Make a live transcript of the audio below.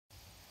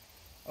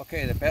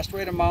Okay, the best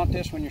way to mount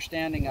this when you're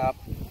standing up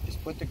is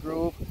put the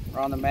groove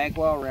around the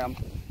magwell rim,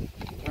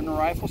 turn the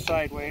rifle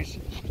sideways,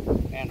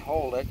 and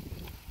hold it.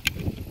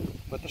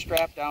 Put the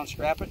strap down,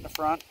 strap it in the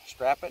front,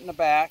 strap it in the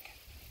back,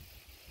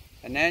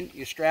 and then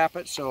you strap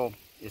it so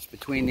it's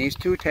between these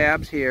two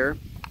tabs here,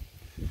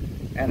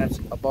 and it's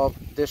above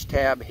this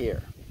tab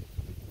here.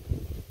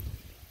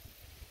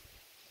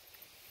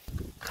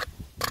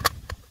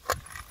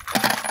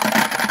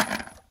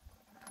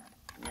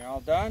 When you're all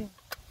done,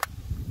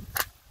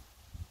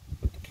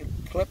 put the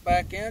clip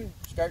back in,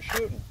 start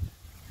shooting.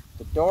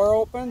 The door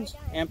opens,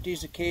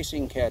 empties the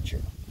casing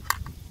catcher.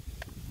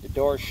 The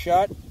door's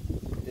shut.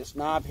 This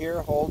knob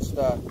here holds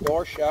the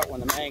door shut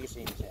when the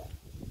magazine's in.